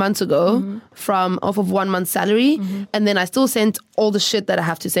couple months ago off of 1 month's salary. And then I still sent all the shit that I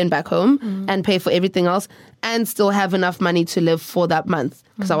have to send back home and pay for everything else and still have enough money to live for that month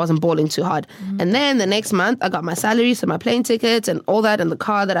because I wasn't balling too hard. And then the next month I got my salary, so my plane tickets and all that and the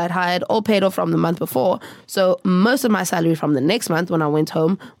car that I'd hired all paid off from the month before. So most of my salary from the next month when I went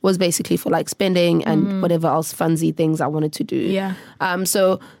home was basically for like spending and whatever else funsy things I wanted to do. Yeah.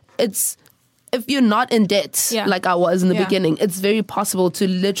 So it's... If you're not in debt, like I was in the beginning, it's very possible to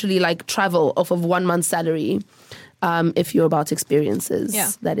literally like travel off of 1 month's salary if you're about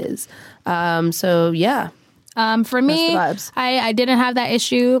experiences, that is. For me, I didn't have that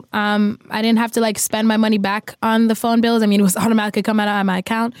issue. I didn't have to like spend my money back on the phone bills. I mean, it was automatically come out of my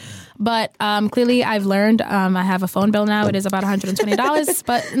account. But clearly I've learned I have a phone bill now. It is about $120,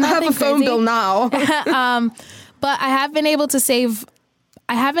 but nothing I have a phone bill now. But I have been able to save...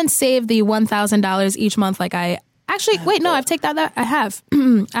 I haven't saved the $1,000 each month like I Actually, wait, no, I've taken that. I have.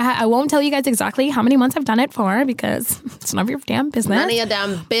 I won't tell you guys exactly how many months I've done it for because it's none of your damn business. None of your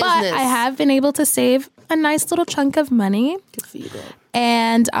damn business. But I have been able to save a nice little chunk of money. Good for you, girl.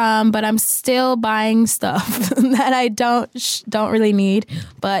 And but I'm still buying stuff that I don't really need.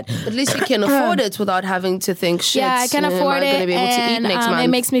 But at least you can afford it without having to think, shit. Yeah, I can afford it, be able to eat next month? It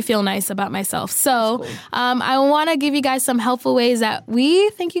makes me feel nice about myself. So cool. I want to give you guys some helpful ways that we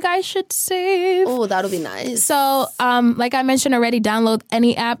think you guys should save. Oh, that'll be nice. So like I mentioned already, download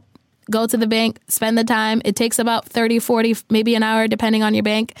any app. Go to the bank, spend the time. It takes about 30, 40, maybe an hour, depending on your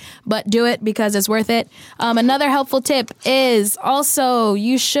bank. But do it because it's worth it. Another helpful tip is also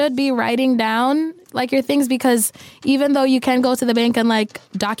you should be writing down like your things because even though you can go to the bank and like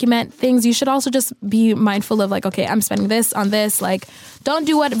document things, you should also just be mindful of like, okay, I'm spending this on this. Like, don't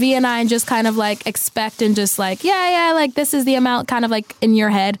do what V and I and just kind of like expect and just like, yeah, like this is the amount kind of like in your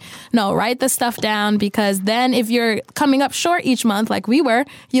head. No, write the stuff down because then if you're coming up short each month like we were,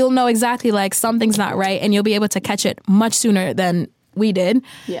 you'll know exactly like something's not right and you'll be able to catch it much sooner than we did.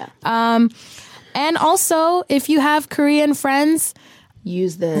 Yeah. And also, if you have Korean friends,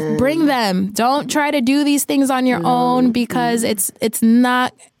 use them. Bring them. Don't try to do these things on your own because it's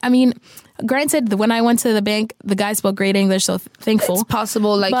not, I mean, granted, when I went to the bank, the guy spoke great English, so thankful. It's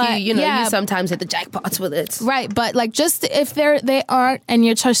possible, like but, you sometimes hit the jackpots with it. Right, but like just if they aren't and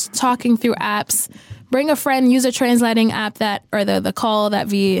you're just talking through apps, bring a friend, use a translating app or the call that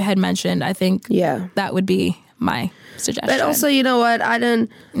V had mentioned. I think that would be my suggestion. But also, you know what?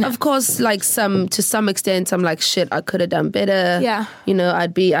 Of course, like to some extent, I'm like, shit, I could have done better. Yeah. You know,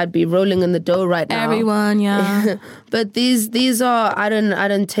 I'd be rolling in the dough right now. Everyone, yeah. But these are, I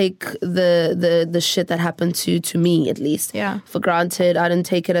don't take the shit that happened to me, at least, for granted. I didn't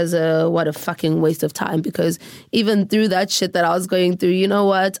take it as what a fucking waste of time because even through that shit that I was going through, you know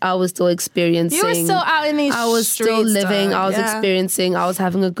what? I was still experiencing. You were still out in these I was still living. I was experiencing. I was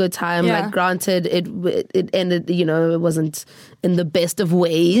having a good time. Yeah. Like, granted, it ended, you know, it wasn't in the best of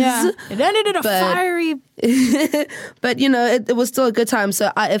ways. Yeah. It ended in a fiery... But, you know, it was still a good time.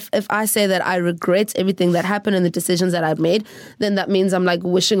 So if I say that I regret everything that happened and the decisions that I've made, then that means I'm like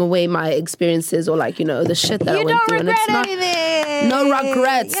wishing away my experiences or like, you know, the shit that I went through. You don't regret anything. No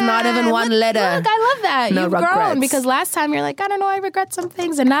regrets, not even one letter. Look, I love that. No You've regrets. grown because last time you're like, I don't know, I regret some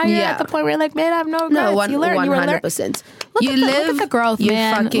things. And now you're at the point where you're like, man, I have no regrets. No, you learn. 100%. Look at the growth, you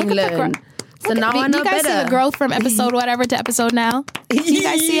man. fucking learn. So now I know better. Do you guys see the growth from episode whatever to episode now? Do you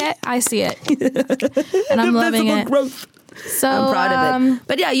guys see it? I see it. And I'm loving it. Growth. So I'm proud of it.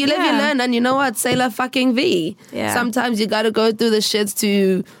 But yeah, you live, you learn. And you know what? Sailor fucking V. Yeah. Sometimes you got to go through the shits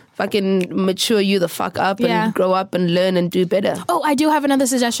to fucking mature you the fuck up and grow up and learn and do better. Oh, I do have another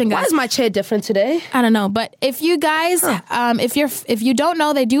suggestion, guys. Why is my chair different today? I don't know, but if you guys, if you don't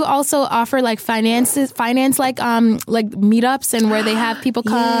know, they do also offer like finance like meetups and where they have people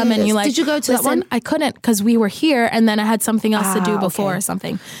come and you like. Did you go to that one? I couldn't because we were here and then I had something else to do before or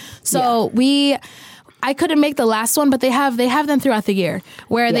something. So I couldn't make the last one, but they have them throughout the year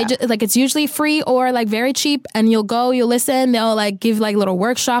where they just like it's usually free or like very cheap, and you'll listen. They'll like give like little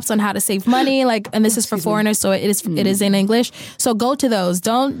workshops on how to save money, like, and this is for foreigners, so it is in English. So go to those.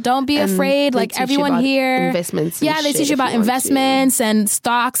 Don't be afraid. Like everyone here, investments. Yeah, they teach you about investments and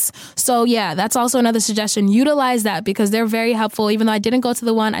stocks. So yeah, that's also another suggestion. Utilize that because they're very helpful. Even though I didn't go to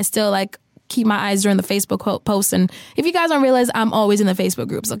the one, I still like keep my eyes during the Facebook posts. And if you guys don't realize, I'm always in the Facebook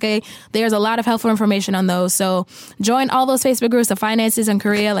groups, okay? There's a lot of helpful information on those. So join all those Facebook groups, the finances in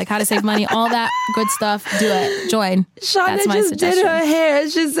Korea, like how to save money, all that good stuff. Do it. Join. Shauna That's my just suggestion. did her hair.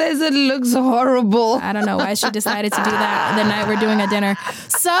 She says it looks horrible. I don't know why she decided to do that the night we're doing a dinner.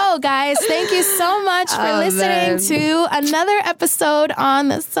 So guys, thank you so much for listening to another episode on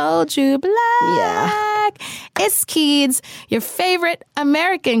the Soju Black. Yeah. It's Keeds, your favorite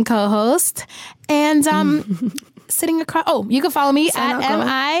American co-host. And sitting across. Oh, you can follow me at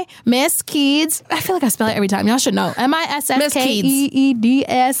MI Miss Keeds. I feel like I spell it every time. Y'all should know. MISSKEEDS.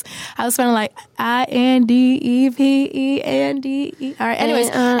 I was spelling like INDEVENDE. All right.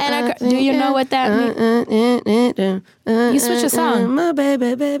 Anyways, do you know what that means? You switch your song.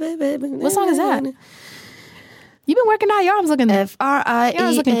 What song is that? You've been working out. Your arms looking FRIE. Your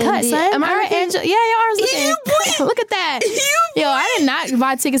arms looking cut, son. Am I right, Angel? Yeah, your arms looking. Look at that. Yo, I did not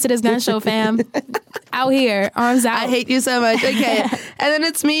buy tickets to this gun show, fam. Out here, arms out. I hate you so much. Okay, and then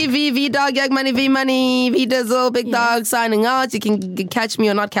it's me, V Dog, Young Money, V Money, V Dizzle, Big Dog, signing out. You can catch me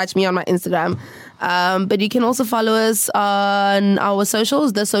or not catch me on my Instagram, but you can also follow us on our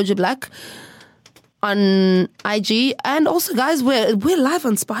socials, the Soju Black. on IG, and also, guys, we're live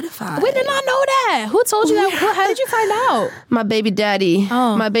on Spotify. We did not know that. Who told you that? How did you find out? My baby daddy.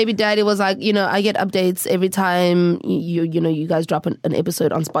 Oh. My baby daddy was like, I get updates every time you guys drop an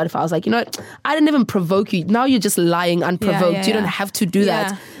episode on Spotify. I was like, I didn't even provoke you. Now you're just lying unprovoked. Yeah. You don't have to do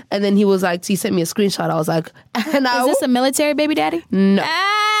that. And then he was like, he sent me a screenshot. I was like, is this a military baby daddy? No.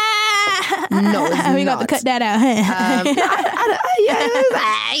 No, it's we got to cut that out.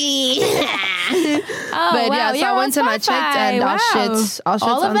 But wow. so I went and I checked, and our shit's all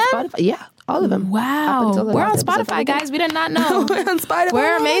on of them? Spotify. Yeah, all of them. Wow, we're on Spotify, guys. We did not know. We're on Spotify.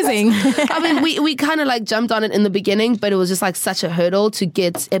 We're amazing. I mean, we kind of like jumped on it in the beginning, but it was just like such a hurdle to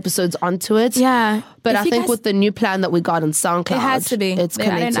get episodes onto it. Yeah. But I think with the new plan that we got on SoundCloud, it has to be. It's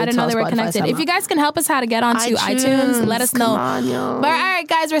connected. I didn't know they were connected. If you guys can help us how to get onto iTunes, let us know. But all right,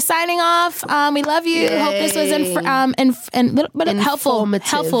 guys, we're signing off. We love you. Yay. Hope this was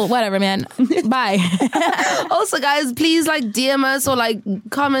helpful. Whatever, man. Bye. Also, guys, please like DM us or like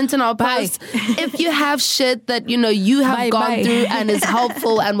comment in our posts if you have shit that you have gone through and is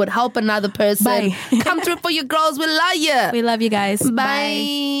helpful and would help another person. Come through for your girls. We love you. We love you guys.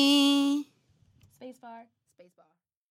 Bye.